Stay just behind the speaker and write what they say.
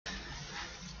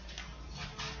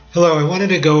Hello, I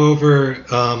wanted to go over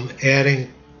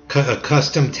adding a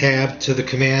custom tab to the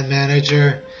command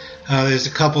manager. There's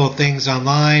a couple of things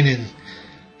online and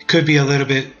it could be a little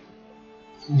bit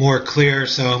more clear,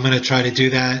 so I'm going to try to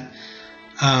do that.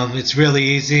 It's really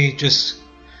easy. Just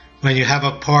when you have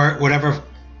a part, whatever,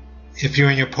 if you're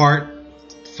in your part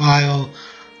file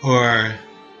or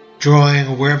drawing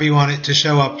or wherever you want it to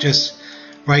show up, just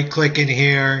right click in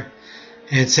here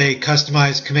and say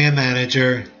customize command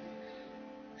manager,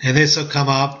 and this will come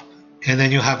up, and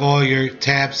then you'll have all your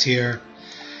tabs here,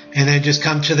 and then just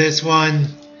come to this one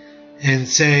and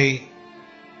say,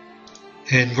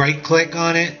 and right click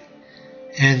on it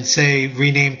and say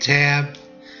rename tab,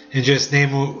 and just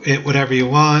name it whatever you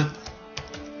want,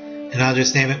 and I'll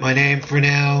just name it my name for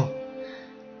now.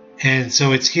 And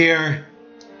so it's here,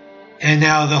 and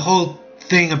now the whole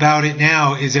thing about it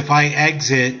now is if I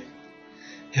exit,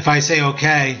 if I say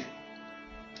OK,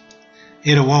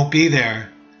 it won't be there.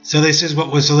 So this is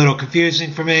what was a little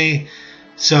confusing for me.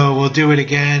 So we'll do it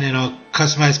again, and I'll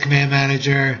customize command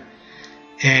manager,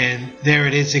 and there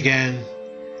it is again.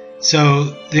 So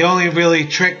the only really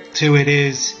trick to it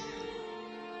is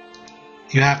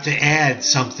you have to add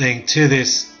something to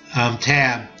this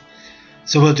tab.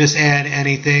 So we'll just add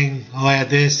anything. I'll add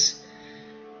this,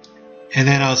 and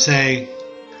then I'll say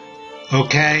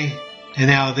OK, and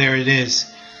now there it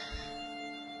is.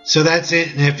 So that's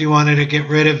it. And if you wanted to get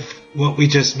rid of what we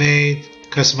just made,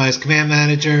 customize command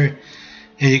manager,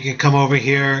 and you can come over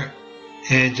here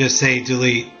and just say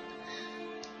delete.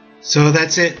 So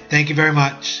that's it. Thank you very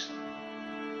much.